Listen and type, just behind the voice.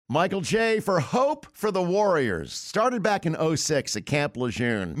Michael J. for Hope for the Warriors. Started back in '06 at Camp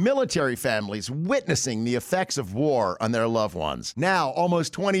Lejeune. Military families witnessing the effects of war on their loved ones. Now,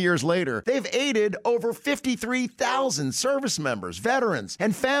 almost 20 years later, they've aided over 53,000 service members, veterans,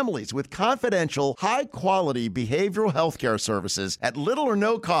 and families with confidential, high-quality behavioral health care services at little or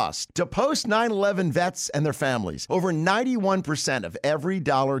no cost to post 9/11 vets and their families. Over 91% of every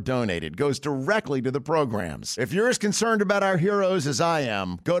dollar donated goes directly to the programs. If you're as concerned about our heroes as I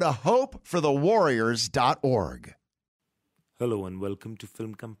am, go to hopeforthewarriors.org. Hello and welcome to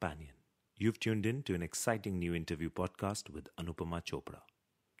Film Companion. You've tuned in to an exciting new interview podcast with Anupama Chopra.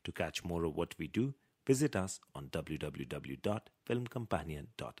 To catch more of what we do, visit us on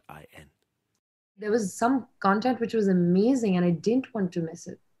www.filmcompanion.in. There was some content which was amazing and I didn't want to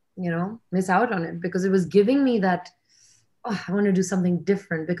miss out on it because it was giving me that, I want to do something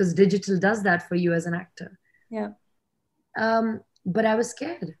different because digital does that for you as an actor. Yeah. But I was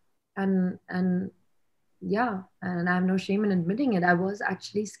scared and I have no shame in admitting it. I was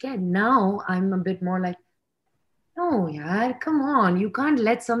actually scared. Now I'm a bit more like, no, yaar, come on. You can't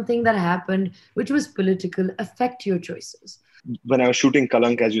let something that happened, which was political, affect your choices. When I was shooting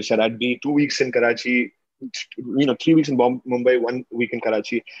Kalank, as you said, I'd be 2 weeks in Karachi, 3 weeks in Mumbai, 1 week in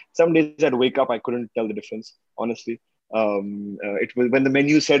Karachi. Some days I'd wake up, I couldn't tell the difference, honestly. It was when the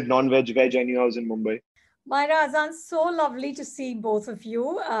menu said non-veg, veg, I knew I was in Mumbai. Mahira, Azaan, so lovely to see both of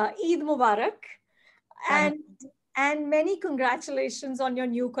you. Eid Mubarak. And many congratulations on your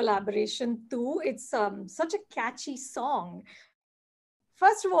new collaboration too. It's such a catchy song.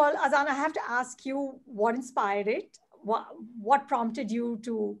 First of all, Azaan, I have to ask you what inspired it? What prompted you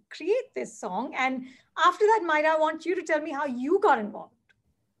to create this song? And after that, Mahira, I want you to tell me how you got involved.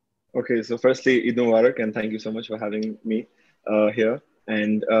 Okay, so firstly, Eid Mubarak, and thank you so much for having me here.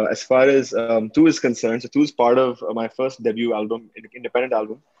 And as far as Tu is concerned, so Tu is part of my first debut album, independent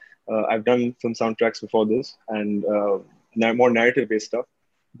album. I've done film soundtracks before this and more narrative-based stuff.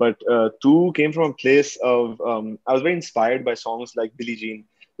 But Tu came from a place of, I was very inspired by songs like Billie Jean,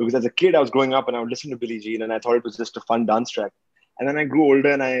 because as a kid, I was growing up and I would listen to Billie Jean and I thought it was just a fun dance track. And then I grew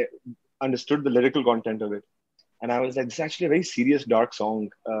older and I understood the lyrical content of it. And I was like, this is actually a very serious, dark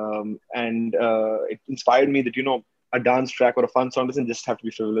song. And it inspired me that, a dance track or a fun song doesn't just have to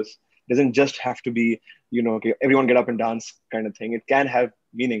be frivolous. It doesn't just have to be, okay, everyone get up and dance kind of thing. It can have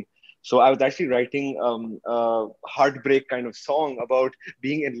meaning. So I was actually writing a heartbreak kind of song about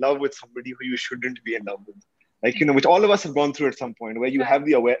being in love with somebody who you shouldn't be in love with. Like, which all of us have gone through at some point, where you have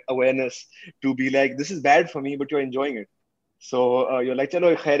the awareness to be like, this is bad for me, but you're enjoying it. So you're like,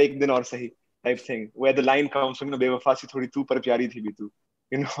 chalo, khair ek din aur sahi type thing, where the line comes from, bewafa si thodi tu par pyari thi bhi tu,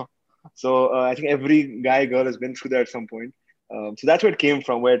 So I think every guy, girl has been through that at some point. So that's where it came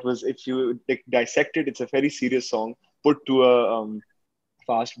from, where it was, if you dissect it, it's a very serious song put to a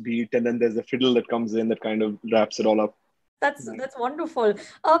fast beat. And then there's a fiddle that comes in that kind of wraps it all up. That's wonderful.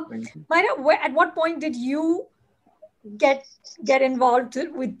 Mahira, at what point did you get involved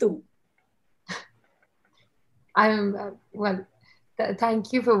with Tu?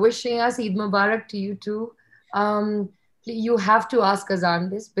 Thank you for wishing us. Eid Mubarak to you too. You have to ask Azaan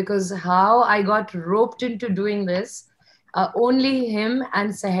this, because how I got roped into doing this, only him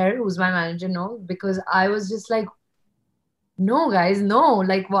and Seher, who's my manager, know, because I was just like, no, guys, no,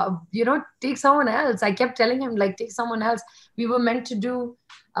 like, take someone else. I kept telling him, like, take someone else. We were meant to do,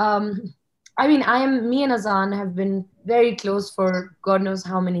 me and Azaan have been very close for God knows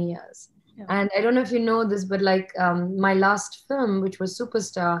how many years. Yeah. And I don't know if you know this, but like my last film, which was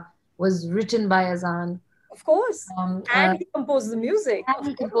Superstar, was written by Azaan. Of course. And he composed the music.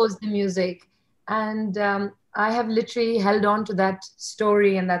 And I have literally held on to that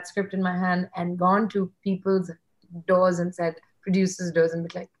story and that script in my hand and gone to people's doors and said, producers' doors, and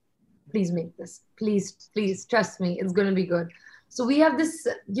be like, please make this. Please, trust me, it's going to be good. So we have this,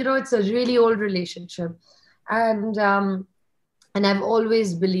 it's a really old relationship. And I've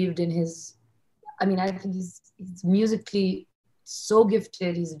always believed in his, I think he's musically so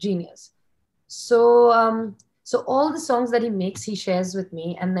gifted. He's a genius. So all the songs that he makes, he shares with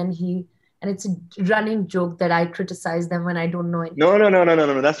me, and then it's a running joke that I criticize them when I don't know anything.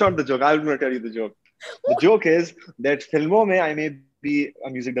 No. That's not the joke. I'm going to tell you the joke. The joke is that filmon mein I may be a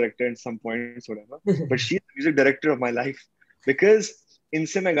music director at some point, whatever, but she's the music director of my life, because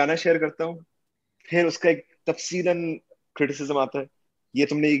इनसे मैं गाना share करता हूँ, फिर उसका एक तफसीलन criticism आता है, ये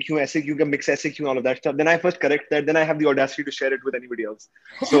तुमने ये क्यों ऐसे क्यों mix ऐसे क्यों, all of that stuff. Then I first correct that. Then I have the audacity to share it with anybody else.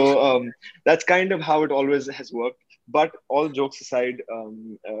 So that's kind of how it always has worked. But all jokes aside,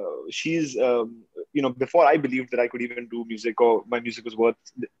 she's before I believed that I could even do music or my music was worth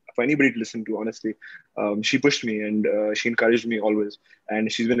for anybody to listen to. Honestly, she pushed me and she encouraged me always, and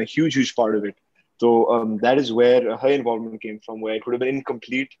she's been a huge part of it. So that is where her involvement came from. Where it would have been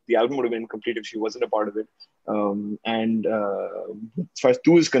incomplete, the album would have been incomplete if she wasn't a part of it. And as far as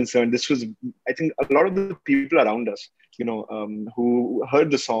two is concerned, this was, I think, a lot of the people around us, who heard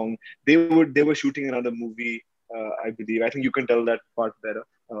the song, they were shooting another movie. I believe. I think you can tell that part better.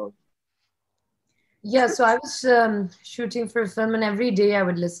 Yeah, so I was shooting for a film, and every day I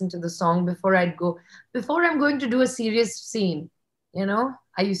would listen to the song before I'd go. Before I'm going to do a serious scene,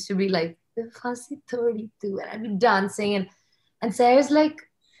 I used to be like, Fancy 32, and I'd be dancing, and Sarah's like,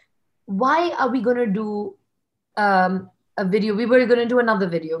 why are we gonna do a video? We were gonna do another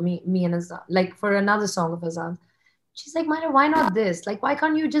video, me and Azaan, like for another song of Azaan. She's like, Mahira, why not this? Like, why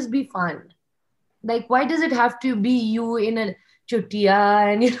can't you just be fun? Like, why does it have to be you in a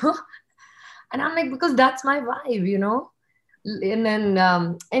chutia and And I'm like, because that's my vibe. And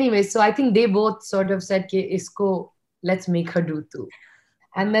then anyway, so I think they both sort of said, Ke isko, let's make her do too.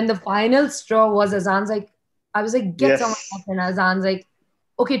 And then the final straw was Azaan's like, I was like, get someone else. And Azaan's like,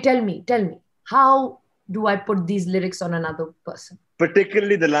 okay, tell me, how do I put these lyrics on another person?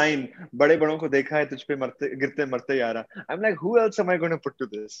 Particularly the line, "Bade badon ko dekha hai, tujh pe girte marte yara." I'm like, who else am I going to put to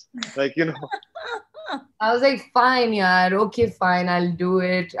this? Like, I was like, fine, yaar, okay, fine, I'll do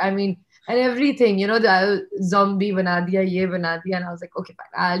it. I mean, and everything, the zombie bana diya, ye bana diya, and I was like, okay,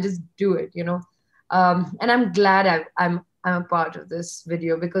 fine, I'll just do it, and I'm glad I'm a part of this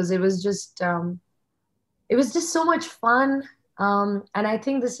video because it was just so much fun, and I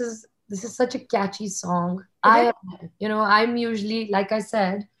think this is such a catchy song. I'm usually, like I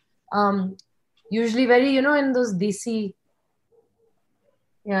said, usually very, in those DC.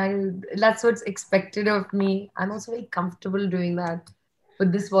 Yeah, that's what's expected of me. I'm also very comfortable doing that,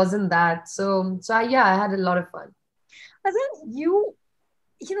 but this wasn't that. So yeah, I had a lot of fun. Azaan,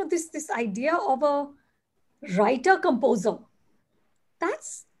 this idea of a writer composer,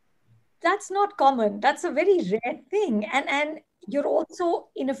 that's not common. That's a very rare thing, and you're also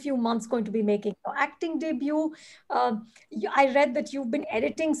in a few months going to be making your acting debut. I read that you've been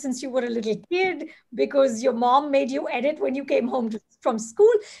editing since you were a little kid because your mom made you edit when you came home from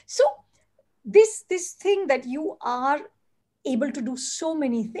school. So this thing that you are able to do so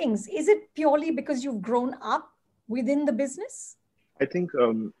many things, is it purely because you've grown up within the business? I think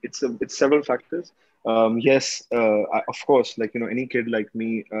it's several factors. Yes, of course, like any kid like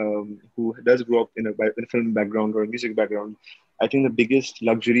me who does grow up in a film background or a music background, I think the biggest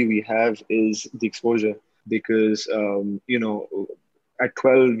luxury we have is the exposure because at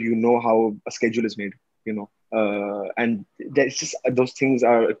 12 you know how a schedule is made, and there's just those things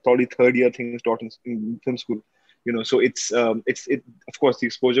are probably third year things taught in film school, so it's of course the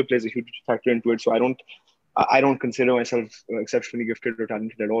exposure plays a huge factor into it. So I don't consider myself exceptionally gifted or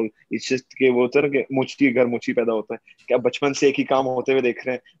talented at all. It's just कि वो होता है ना कि मुच्ची घर मुच्ची पैदा होता है कि आप बचपन से एक ही काम होते हुए देख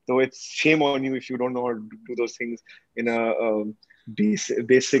रहे हैं तो it's shame on you if you don't know how to do those things in a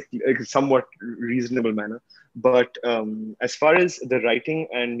basic somewhat reasonable manner. But as far as the writing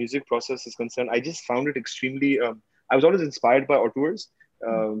and music process is concerned, I just found it extremely I was always inspired by auteurs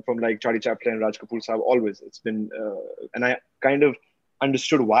from like Charlie Chaplin and Raj Kapoor Saab. Always it's been and I kind of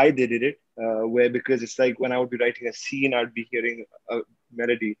understood why they did it, where because it's like when I would be writing a scene, I'd be hearing a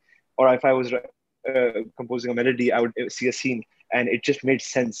melody, or if I was composing a melody, I would see a scene, and it just made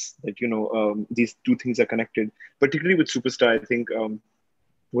sense that these two things are connected. Particularly with Superstar, I think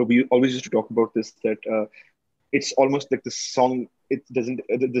where we always used to talk about this that it's almost like the song. It doesn't.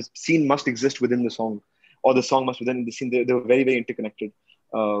 The scene must exist within the song, or the song must be within the scene. They're very very interconnected,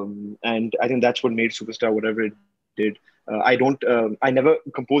 and I think that's what made Superstar whatever it did. I never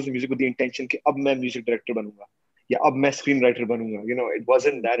composed the music with the intention कि अब मैं music director बनूंगा या अब मैं screenwriter बनूंगा. It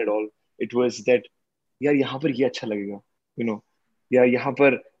wasn't that at all. It was that यार यहाँ पर ये अच्छा लगेगा, या यहाँ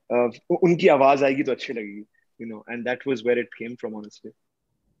पर उनकी आवाज आएगी तो अच्छी लगेगी, and that was where it came from, honestly.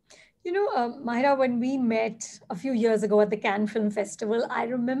 Mahira, when we met a few years ago at the Cannes Film Festival, I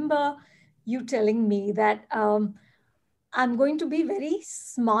remember you telling me that I'm going to be very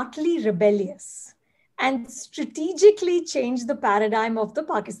smartly rebellious and strategically change the paradigm of the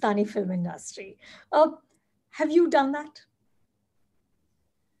Pakistani film industry. Have you done that?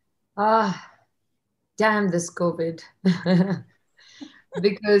 Damn this COVID.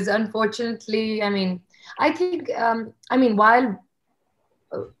 Because unfortunately, I think, while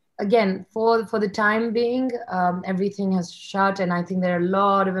again, for the time being, everything has shut, and I think there are a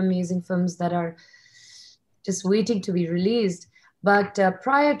lot of amazing films that are just waiting to be released. But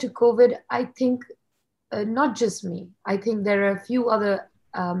prior to COVID, I think not just me. I think there are a few other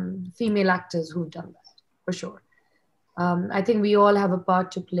female actors who've done that for sure. I think we all have a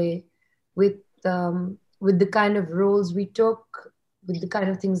part to play with the kind of roles we took, with the kind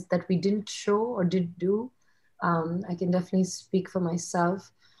of things that we didn't show or did do. I can definitely speak for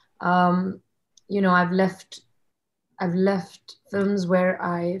myself. Um, I've left films where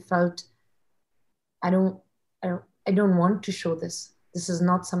I felt I don't, I don't want to show this. This is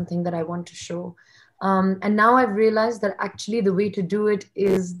not something that I want to show. And now I've realized that actually the way to do it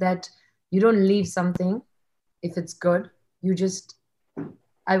is that you don't leave something if it's good. You just,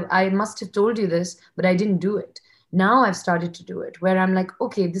 I must have told you this, but I didn't do it. Now I've started to do it where I'm like,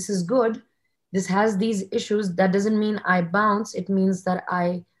 okay, this is good. This has these issues. That doesn't mean I bounce. It means that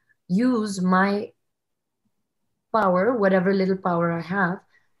I use my power, whatever little power I have,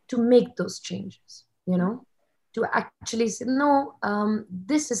 to make those changes, to actually say, no,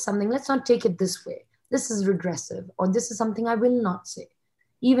 this is something, let's not take it this way. This is regressive, or this is something I will not say.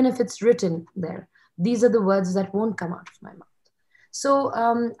 Even if it's written there, these are the words that won't come out of my mouth. So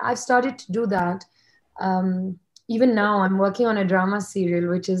I've started to do that. Even now, I'm working on a drama serial,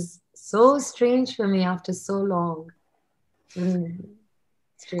 which is so strange for me after so long.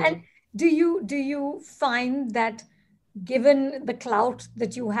 Strange. And do you find that given the clout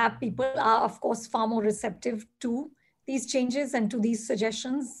that you have, people are of course far more receptive to these changes and to these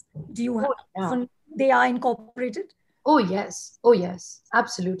suggestions? Do you often they are incorporated? Oh yes,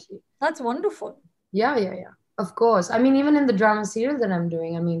 absolutely. That's wonderful. Yeah. Of course. I mean, even in the drama serial that I'm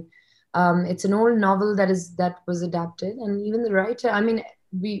doing, I mean, it's an old novel that was adapted, and even the writer. I mean,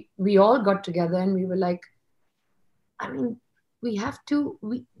 we all got together and we were like, I mean, we can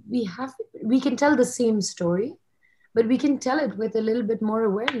tell the same story, but we can tell it with a little bit more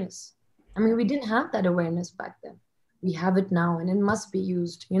awareness. I mean, we didn't have that awareness back then. We have it now, and it must be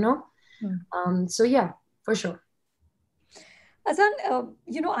used, So yeah, for sure. Azaan,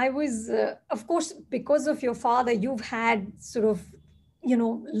 I was, of course, because of your father, you've had sort of,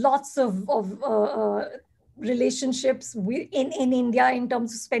 lots of relationships in India in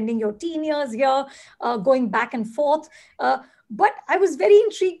terms of spending your teen years here, going back and forth. But I was very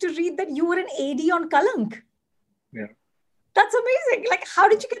intrigued to read that you were an AD on Kalank. Yeah. That's amazing. Like, how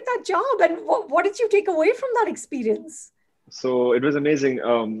did you get that job, and what did you take away from that experience? So it was amazing.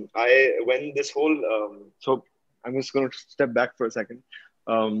 When this whole, so I'm just going to step back for a second.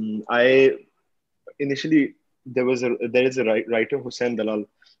 I initially, there is a writer, Hussain Dalal,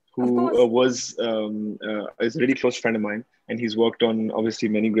 who is a really close friend of mine, and he's worked on obviously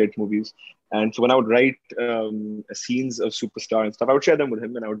many great movies. And so when I would write scenes of Superstar and stuff, I would share them with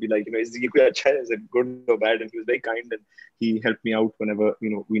him, and I would be like, is it good or bad? And he was very kind, and he helped me out whenever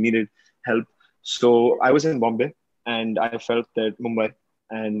we needed help. So I was in Bombay, and I felt that Mumbai.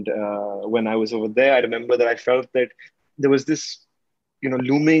 And when I was over there, I remember that I felt that there was this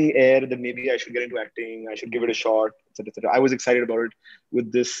looming air that maybe I should get into acting, I should give it a shot, etc., etc. I was excited about it,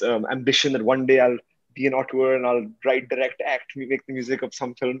 with this ambition that one day I'll be an auteur and I'll write, direct, act, make the music of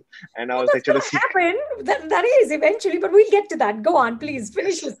some film. And I was like, that's happen. That is eventually, but we'll get to that. Go on, please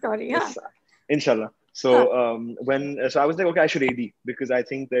finish the story. Yes, inshallah. So I was like, okay, I should AD, because I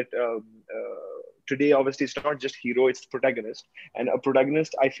think that today, obviously, it's not just hero, it's the protagonist. And a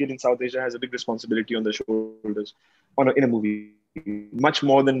protagonist, I feel, in South Asia has a big responsibility on their shoulders in a movie, much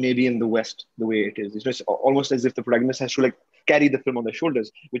more than maybe in the West, the way it is. It's just almost as if the protagonist has to carry the film on their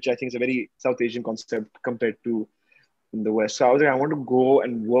shoulders, which I think is a very South Asian concept compared to in the West. So I was like, I want to go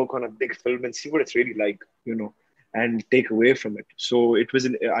and work on a big film and see what it's really like, and take away from it. So it was,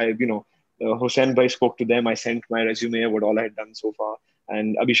 Hossein Bhai spoke to them. I sent my resume, what all I had done so far.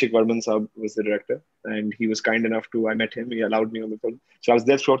 And Abhishek Varman Saab was the director, and he was kind enough I met him, he allowed me on the film. So I was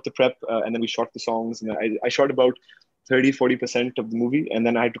there throughout the prep, and then we shot the songs. And I shot about 30-40% of the movie, and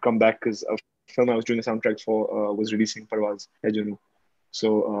then I had to come back because a film I was doing the soundtrack for was releasing, Parvaz Hai Junu.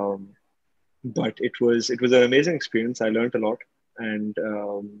 So, but it was an amazing experience. I learned a lot, and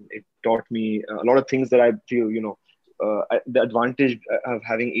it taught me a lot of things that I feel, the advantage of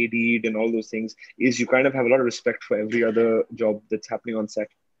having AD'd and all those things is you kind of have a lot of respect for every other job that's happening on set,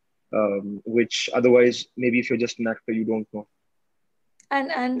 which otherwise, maybe if you're just an actor, you don't know.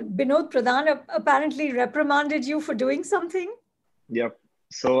 And Binod Pradhan apparently reprimanded you for doing something? Yep.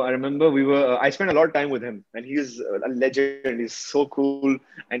 So I remember I spent a lot of time with him, and he's a legend. He's so cool,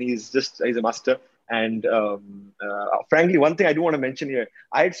 and he's a master. And frankly, one thing I do want to mention here,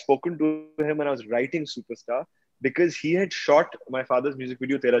 I had spoken to him when I was writing Superstar, because he had shot my father's music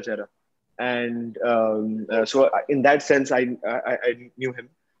video Tera Chehra. And so in that sense, I knew him,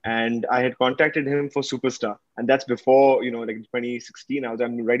 and I had contacted him for Superstar, and that's before, like 2016.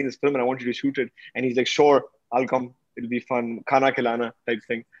 I'm writing this film and I want you to shoot it, and he's like, sure, I'll come. It'll be fun, khana khilana type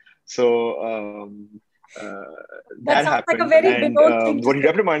thing. So uh, That that sounds like a happened, very and Vinod thing to what he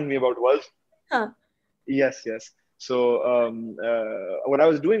say. reminded me about was Huh. yes, yes. So what I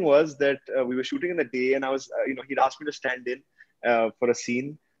was doing was that we were shooting in the day, and I was, he'd asked me to stand in for a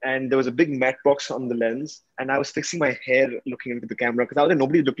scene, and there was a big matte box on the lens, and I was fixing my hair, looking into the camera, because I was like,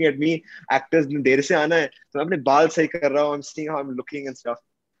 nobody's looking at me. Actors ne der se aana hai, so I'm apne baal sahi kar raha hu. I'm seeing how I'm looking and stuff.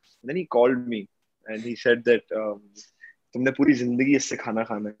 And then he called me, and he said that तुमने पूरी जिंदगी इससे खाना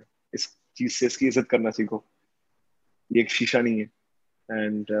खाना है, इस चीज से इसकी इज्जत करना सीखो, ये एक शीशा नहीं है.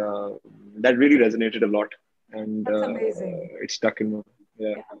 And that really resonated a lot, and That's amazing. it stuck in my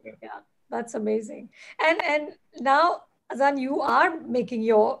Yeah, that's amazing. And now, Azaan, you are making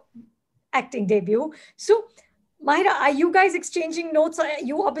your acting debut. So, Mahira, are you guys exchanging notes?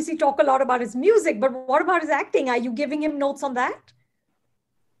 You obviously talk a lot about his music, but what about his acting? Are you giving him notes on that?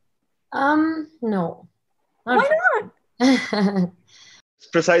 No. Why not?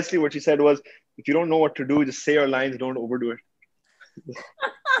 Precisely what she said was, if you don't know what to do, just say your lines, don't overdo it.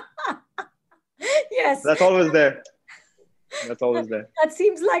 Yes. That's always there. That's always there. That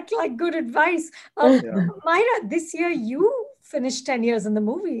seems like good advice. Mahira, this year you finished 10 years in the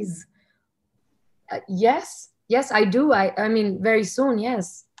movies. Yes, I do. I mean, very soon,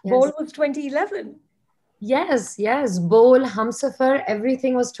 yes. Bowl was 2011. Yes. Bowl, Humsafar,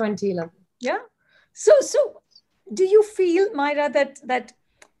 everything was 2011. Yeah. So do you feel, Mahira, that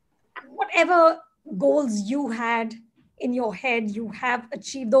whatever goals you had in your head, you have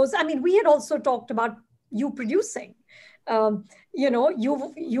achieved those? I mean, we had also talked about you producing.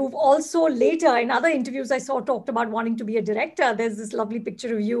 You've also later in other interviews I saw talked about wanting to be a director. There's this lovely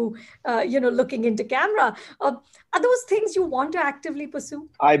picture of you, looking into camera. Are those things you want to actively pursue?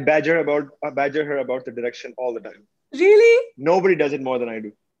 I badger her about the direction all the time. Really? Nobody does it more than I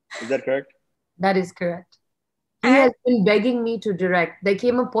do. Is that correct? That is correct. He has been begging me to direct. There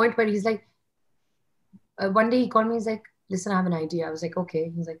came a point where he's like, one day he called me, he's like, listen, I have an idea. I was like,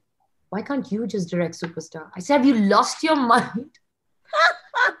 okay. He's like, why can't you just direct Superstar? I said, have you lost your mind?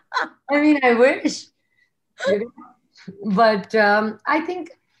 I mean, I wish. But I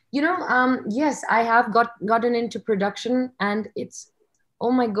think, yes, I have gotten into production, and it's,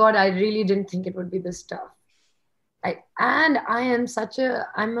 oh my God, I really didn't think it would be this tough. I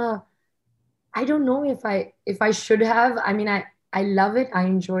don't know if I should have. I mean, I love it. I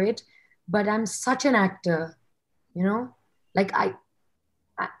enjoy it, but I'm such an actor, like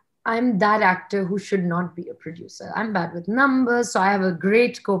I'm that actor who should not be a producer. I'm bad with numbers. So I have a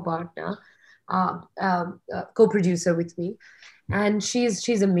great co-partner, co-producer with me, and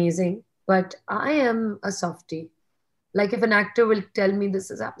she's amazing, but I am a softie. Like if an actor will tell me this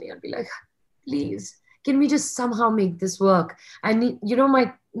is happening, I'll be like, please, can we just somehow make this work? I need,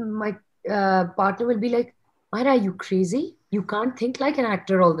 my partner will be like, Mahira, are you crazy? You can't think like an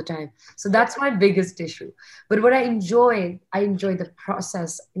actor all the time. So that's my biggest issue. But what I enjoy the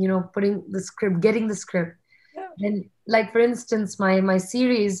process, putting the script, getting the script. Yeah. And like, for instance, my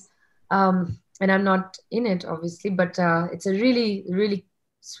series, and I'm not in it, obviously, but it's a really, really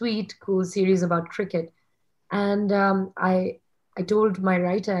sweet, cool series about cricket. And I told my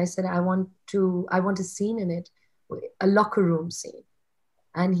writer, I said, I want a scene in it, a locker room scene.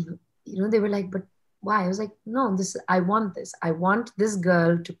 And, they were like, but why? I was like, no, I want this. I want this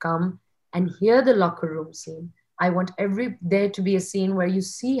girl to come and hear the locker room scene. I want there to be a scene where you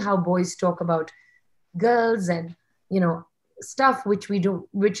see how boys talk about girls and, stuff which we do,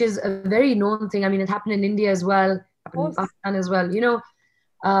 which is a very known thing. I mean, it happened in India as well, happened in Pakistan as well,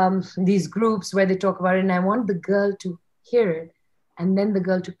 these groups where they talk about it. And I want the girl to hear it, and then the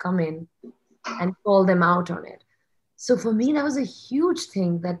girl to come in and call them out on it. So for me, that was a huge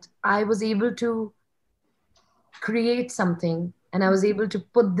thing, that I was able to create something, and I was able to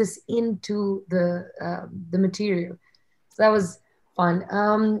put this into the material. So that was fun.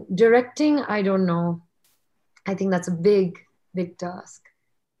 Directing, I don't know. I think that's a big, big task.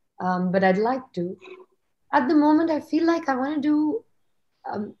 But I'd like to. At the moment, I feel like I want to do,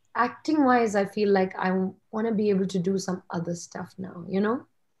 acting wise, I feel like I want to be able to do some other stuff now,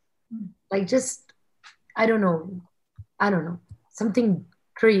 like just, I don't know, something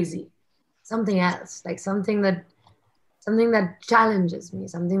crazy, something else, like something that challenges me,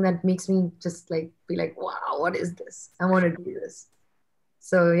 something that makes me just like be like, wow, what is this? I want to do this.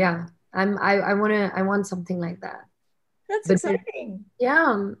 So yeah, I want something like that. That's exciting.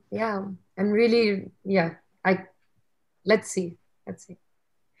 Yeah. I'm really, I let's see. Let's see.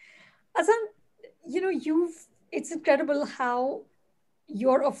 Azaan, it's incredible how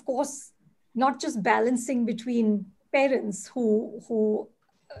you're, of course, not just balancing between parents who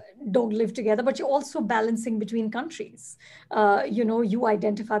don't live together, but you're also balancing between countries. You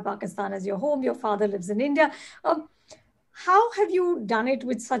identify Pakistan as your home. Your father lives in India. How have you done it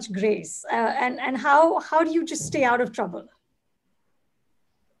with such grace? And how do you just stay out of trouble?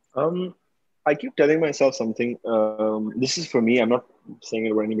 I keep telling myself something. This is for me. I'm not saying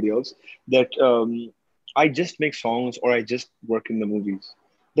it about anybody else. That I just make songs or I just work in the movies.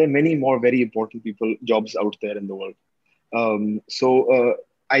 There are many more very important jobs out there in the world. So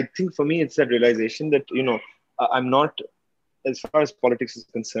I think for me, it's that realization that I'm not, as far as politics is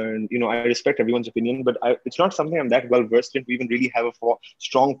concerned. I respect everyone's opinion, but it's not something I'm that well versed in to even really have a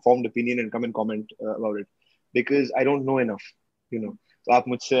strong formed opinion and come and comment about it, because I don't know enough. तो आप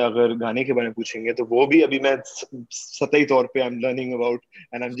मुझसे अगर गाने के बारे में पूछेंगे तो वो भी अभी मैं सतही तौर पे I'm learning about,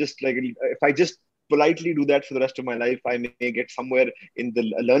 and I'm just like, if I just politely do that for the rest of my life, I may get somewhere in the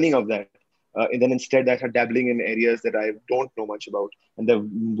learning of that. And then instead I start dabbling in areas that I don't know much about, and there are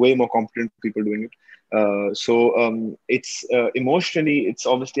way more competent people doing it. So it's emotionally, it's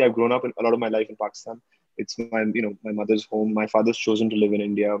obviously I've grown up in a lot of my life in Pakistan. It's my mother's home. My father's chosen to live in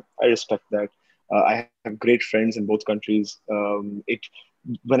India. I respect that. I have great friends in both countries.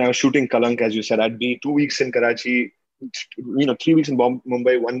 When I was shooting Kalank, as you said, I'd be 2 weeks in Karachi, 3 weeks in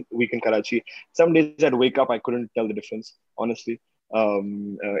Mumbai, 1 week in Karachi. Some days I'd wake up, I couldn't tell the difference, honestly.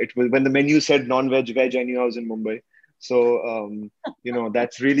 It was when the menu said non-veg, veg, I knew I was in Mumbai. So,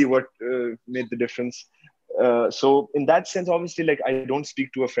 that's really what made the difference. So in that sense, obviously, like, I don't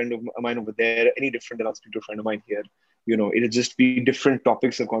speak to a friend of mine over there any different than I'll speak to a friend of mine here. It'll just be different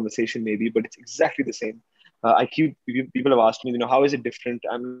topics of conversation maybe, but it's exactly the same. People have asked me, how is it different?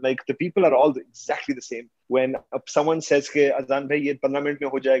 I'm like, the people are all exactly the same. When someone says, "Ke Azaan bhai, ye 15 minute mein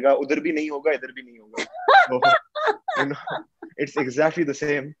ho jayega," udhar bhi nahi hoga, idhar bhi nahi hoga. So, it's exactly the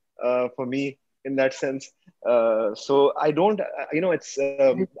same for me in that sense. So I don't, it's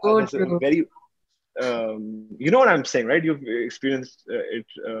So there's a true. very, you know what I'm saying, right? You've experienced it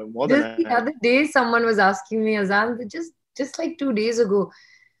more than Just I the have. other day, someone was asking me, Azaan, just like 2 days ago,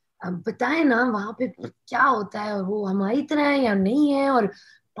 बताए ना वहां पे क्या होता है, और वो हमारी तरह है या नहीं है, और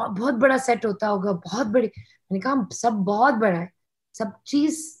बहुत बड़ा सेट होता होगा, बहुत बड़ी। मैंने कहा सब बहुत बड़ा है, सब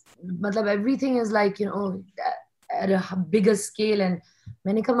चीज, मतलब everything is like at a bigger scale. And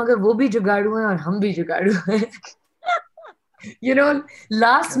मैंने कहा मगर वो भी जुगाड़ू है और हम भी जुगाड़ू हैं।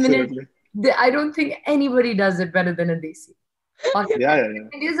 Last minute, Absolutely. I don't think anybody does it better than a desi. Yeah.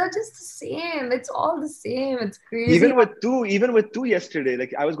 Indians are just the same. It's all the same. It's crazy. Even with two yesterday,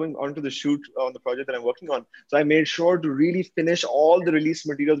 like, I was going on to the shoot on the project that I'm working on. So I made sure to really finish all the release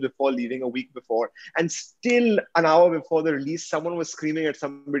materials before leaving, a week before. And still an hour before the release, someone was screaming at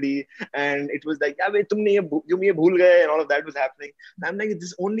somebody, and it was like, "Yeah, tumne ye bhool gaye," and all of that was happening. And I'm like,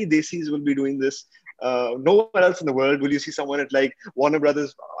 this only Desis will be doing this. Nowhere else in the world will you see someone at like Warner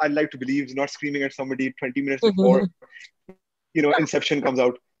Brothers, I'd like to believe, is not screaming at somebody 20 minutes before Inception comes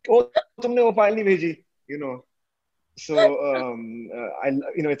out. Oh, tumne wo file nahi bheji, So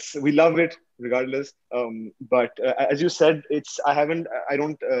it's, we love it regardless. But as you said, I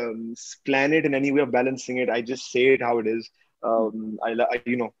don't plan it in any way of balancing it. I just say it how it is.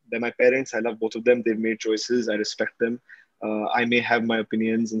 They're my parents. I love both of them. They've made choices. I respect them. I may have my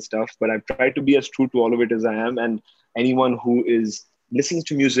opinions and stuff, but I've tried to be as true to all of it as I am. And anyone who listens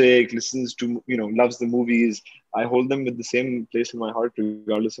to music, listens to, loves the movies, I hold them with the same place in my heart,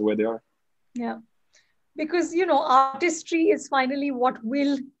 regardless of where they are. Yeah. Because, artistry is finally what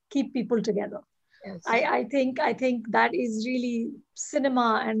will keep people together. Yes. I think that is really,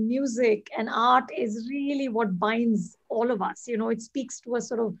 cinema and music and art is really what binds all of us. It speaks to a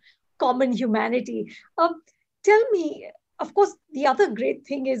sort of common humanity. Tell me, of course, the other great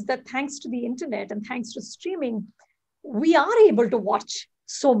thing is that thanks to the internet and thanks to streaming, we are able to watch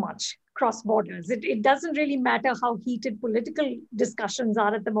so much cross borders. It doesn't really matter how heated political discussions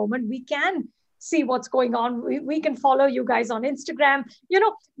are at the moment. We can see what's going on. We can follow you guys on Instagram.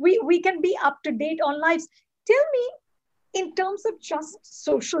 We can be up to date on lives. Tell me, in terms of just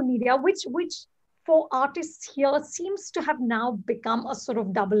social media, which for artists here seems to have now become a sort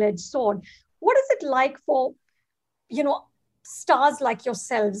of double-edged sword. What is it like for, stars like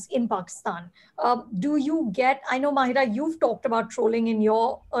yourselves in Pakistan? Do you get, I know, Mahira, you've talked about trolling in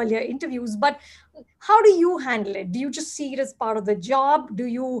your earlier interviews, but how do you handle it? Do you just see it as part of the job? Do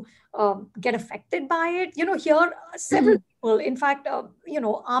you get affected by it? Here, several people, in fact,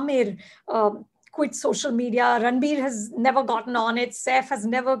 Amir quit social media. Ranbir has never gotten on it. Saif has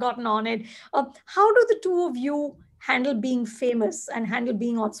never gotten on it. How do the two of you handle being famous and handle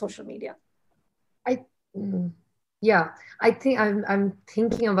being on social media? I yeah, I think I'm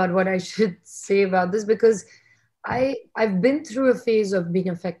thinking about what I should say about this, because I've been through a phase of being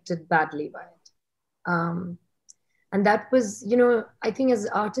affected badly by it. And that was, I think as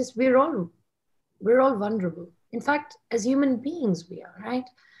artists, we're all vulnerable. In fact, as human beings, we are, right?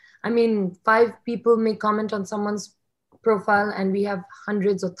 I mean, 5 people may comment on someone's profile and we have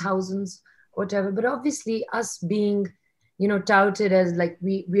hundreds or thousands, whatever. But obviously, us being, touted as like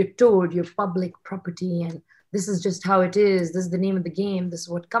we're told you're public property and this is just how it is. This is the name of the game. This is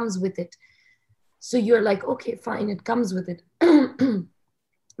what comes with it. So you're like, okay, fine, it comes with it.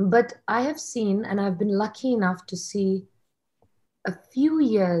 But I have seen, and I've been lucky enough to see a few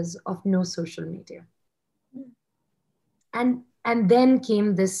years of no social media. And then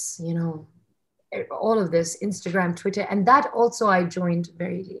came this, all of this, Instagram, Twitter, and that also I joined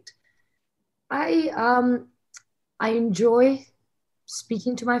very late. I enjoy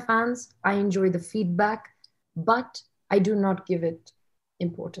speaking to my fans. I enjoy the feedback, but I do not give it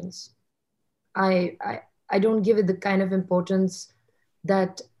importance. I don't give it the kind of importance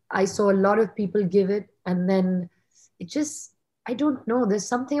that I saw a lot of people give it, and then it just, I don't know. There's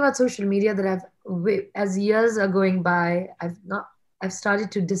something about social media that as years are going by, I've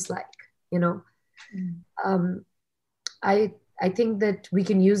started to dislike. I think that we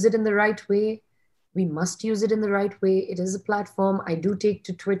can use it in the right way. We must use it in the right way. It is a platform. I do take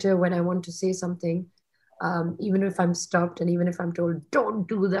to Twitter when I want to say something, even if I'm stopped and even if I'm told, don't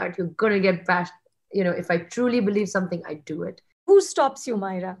do that, you're going to get bashed. If I truly believe something, I do it. Who stops you,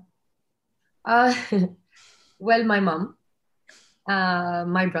 Mahira? Well, my mom,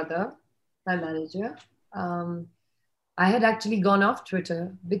 my brother, my manager. I had actually gone off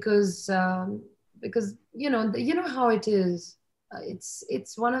Twitter because you know how it is.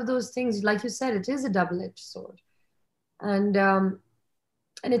 It's one of those things, like you said, it is a double-edged sword, and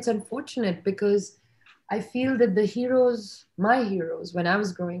it's unfortunate because I feel that my heroes, when I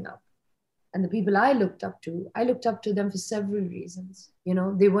was growing up, and the people I looked up to them for several reasons.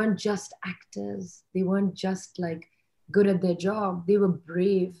 They weren't just actors. They weren't just like good at their job. They were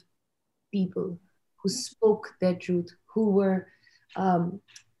brave people who spoke their truth, who were,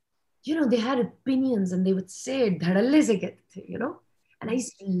 they had opinions and they would say it, dhadalle se kehte the, and I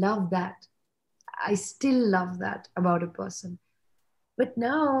used to love that. I still love that about a person. But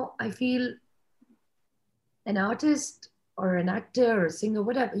now I feel an artist or an actor or a singer,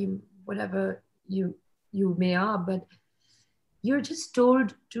 whatever you may are, but you're just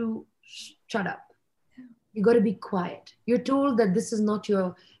told to shut up. You got to be quiet. You're told that this is not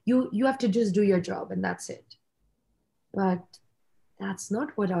you have to just do your job and that's it. But that's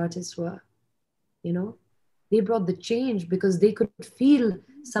not what artists were, They brought the change because they could feel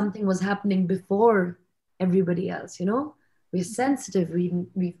something was happening before everybody else, We're sensitive.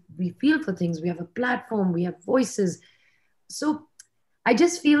 We feel for things. We have a platform. We have voices. So I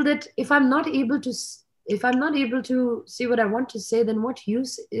just feel that if I'm not able to say what I want to say, then what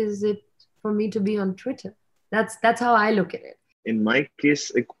use is it for me to be on Twitter? That's how I look at it. In my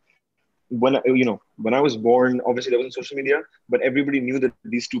case, when I was born, obviously there wasn't social media, but everybody knew that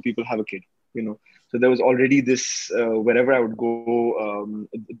these two people have a kid. So there was already this wherever I would go,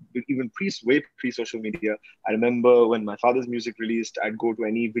 even way pre-social media. I remember when my father's music released, I'd go to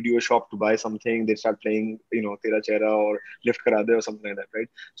any video shop to buy something. They'd start playing, Tera Chehra or Lift Kara De or something like that, right?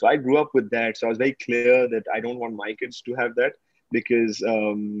 So I grew up with that. So I was very clear that I don't want my kids to have that because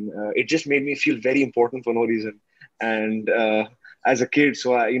it just made me feel very important for no reason. And as a kid,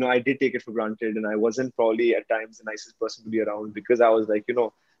 so I did take it for granted, and I wasn't probably at times the nicest person to be around because I was like,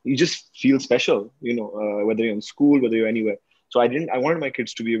 you just feel special, whether you're in school, whether you're anywhere. So I wanted my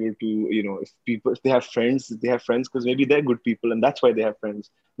kids to be able to, if they have friends because maybe they're good people and that's why they have friends,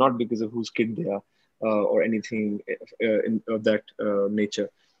 not because of whose kid they are or anything of that nature.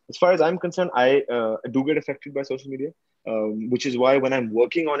 As far as I'm concerned, I do get affected by social media, which is why when I'm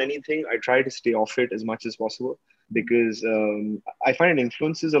working on anything, I try to stay off it as much as possible because I find it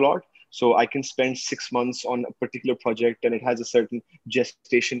influences a lot. So I can spend 6 months on a particular project and it has a certain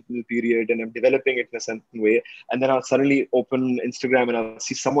gestation period and I'm developing it in a certain way. And then I'll suddenly open Instagram and I'll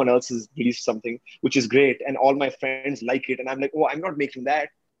see someone else has released something, which is great. And all my friends like it. And I'm like, oh, I'm not making that.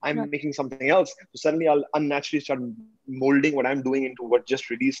 I'm making something else. So suddenly I'll unnaturally start molding what I'm doing into what just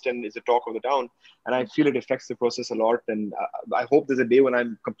released and is the talk of the town. And I feel it affects the process a lot. And I hope there's a day when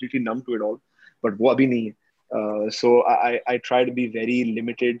I'm completely numb to it all. But wo abhi nahi hai. So I try to be very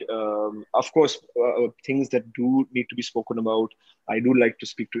limited. Of course, things that do need to be spoken about, I do like to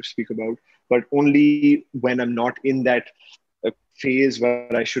speak about, but only when I'm not in that a phase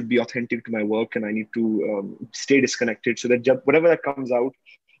where I should be authentic to my work and I need to stay disconnected so that whatever that comes out,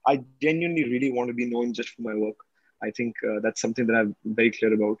 I genuinely really want to be known just for my work. I think that's something that I'm very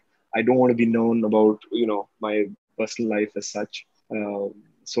clear about. I don't want to be known about, my personal life as such.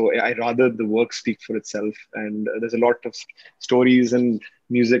 So I rather the work speak for itself. And there's a lot of stories and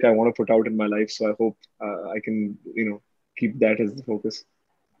music I want to put out in my life. So I hope I can, keep that as the focus.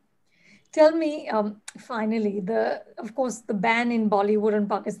 Tell me, finally, of course, the ban in Bollywood and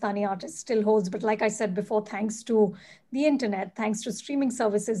Pakistani artists still holds. But like I said before, thanks to the internet, thanks to streaming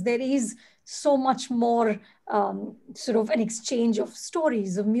services, there is so much more sort of an exchange of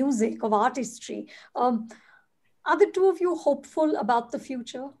stories, of music, of artistry. Are the two of you hopeful about the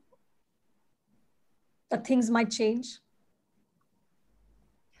future? That things might change?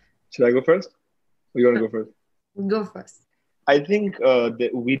 Should I go first? Or you want to go first? Go first. I think that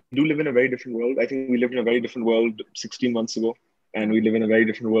we do live in a very different world. I think we lived in a very different world 16 months ago, and we live in a very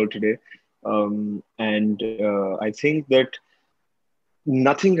different world today. I think that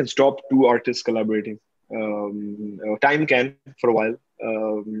nothing can stop two artists collaborating. Time can for a while,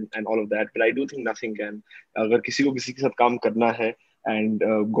 and all of that, but I do think nothing can. अगर किसी को किसी के साथ काम करना है, and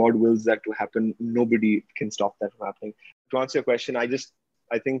God wills that to happen, nobody can stop that from happening. To answer your question, I'm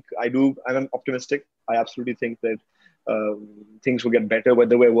optimistic. I absolutely think that things will get better,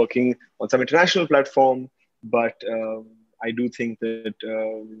 whether we're working on some international platform. But I do think that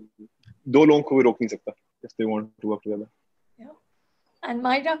दो लोगों को भी रोक नहीं सकता if they want to work together. Yeah. And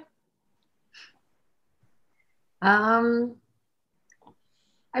Mahira?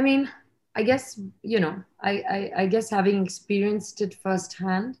 I mean, I guess, I guess having experienced it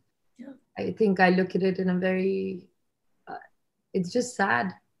firsthand, yeah. I think I look at it in a very, it's just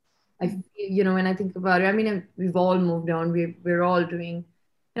sad. When I think about it, I mean, we've all moved on. We're all doing,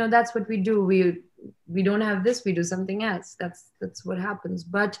 that's what we do. We don't have this, we do something else. That's what happens.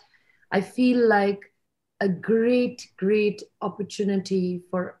 But I feel like a great, great opportunity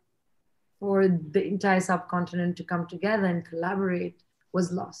for the entire subcontinent to come together and collaborate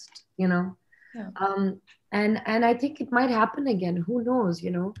was lost, Yeah. And I think it might happen again. Who knows,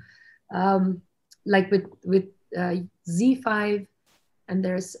 like with Z5. And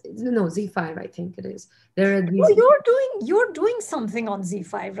there's Z5, I think it is. There are these. You're doing something on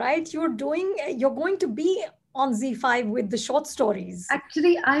Z5, right? You're going to be on Z5 with the short stories.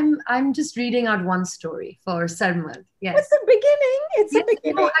 Actually, I'm just reading out one story for Sarmad. Yes. It's the beginning. It's the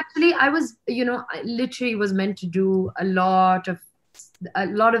beginning. Actually, I was, I literally was meant to do a lot of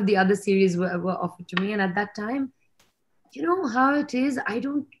the other series were offered to me, and at that time, you know how it is. I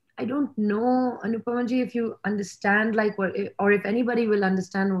don't know, Anupama ji, if you understand or if anybody will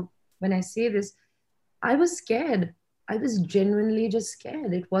understand when I say this. I was scared. I was genuinely just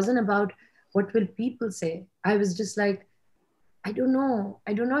scared. It wasn't about what will people say. I was just like, I don't know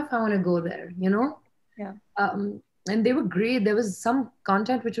if I want to go there, Yeah. And they were great. There was some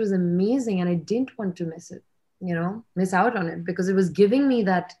content which was amazing, and I didn't want to miss it, miss out on it, because it was giving me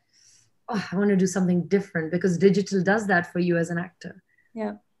that, I want to do something different, because digital does that for you as an actor.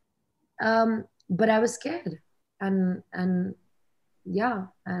 Yeah. But I was scared, and yeah,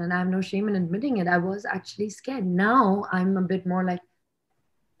 and I have no shame in admitting it. I was actually scared. Now I'm a bit more like,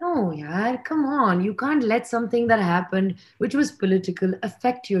 no, yaar, come on. You can't let something that happened, which was political,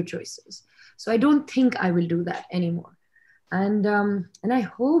 affect your choices. So I don't think I will do that anymore. And I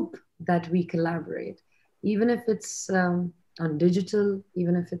hope that we collaborate, even if it's on digital,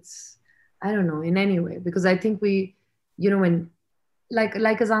 even if it's, I don't know, in any way, because I think we, when, like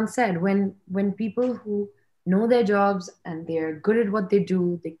Azaan said, when people who know their jobs and they're good at what they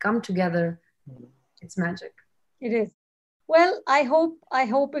do, they come together, it's magic. It is. Well, I hope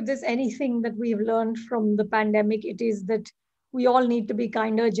if there's anything that we've learned from the pandemic, it is that we all need to be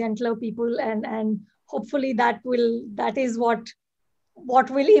kinder, gentler people, and hopefully that is what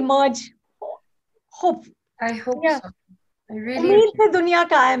will emerge. Hope. I hope so. I really. उम्मीद पे दुनिया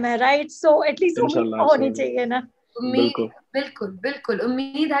कायम है, right? So at least उम्मीद होनी चाहिए ना. बिल्कुल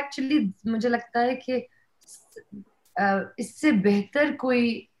उम्मीद एक्चुअली मुझे लगता है कि इससे बेहतर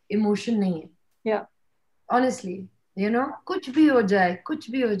कोई इमोशन नहीं है. Yeah. Honestly, कुछ भी हो जाए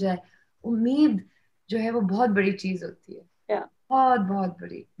उम्मीद जो है वो बहुत बड़ी चीज होती है. Yeah. बहुत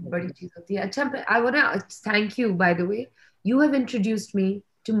बड़ी चीज होती है. अच्छा, I want to thank you, by the way. You have introduced me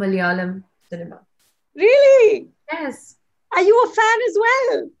to Malayalam cinema. Really? Yes. Are you a fan as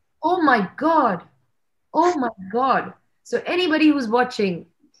well? Oh my God. So anybody who's watching,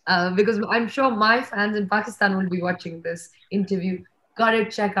 because I'm sure my fans in Pakistan will be watching this interview, gotta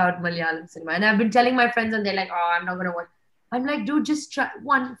check out Malayalam cinema. And I've been telling my friends and they're like, oh, I'm not gonna watch. I'm like, dude, just try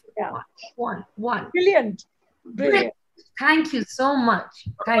one. Yeah. One. Brilliant. Thank you so much.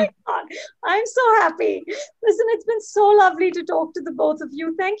 Thank you. God, I'm so happy. Listen, it's been so lovely to talk to the both of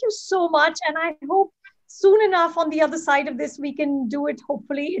you. Thank you so much. And I hope soon enough on the other side of this, we can do it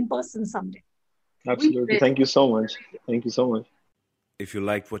hopefully in person someday. Absolutely. Thank you so much. Thank you so much. If you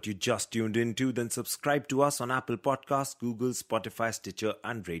liked what you just tuned into, then subscribe to us on Apple Podcasts, Google, Spotify, Stitcher,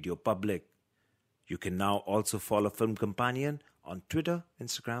 and Radio Public. You can now also follow Film Companion on Twitter,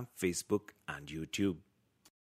 Instagram, Facebook, and YouTube.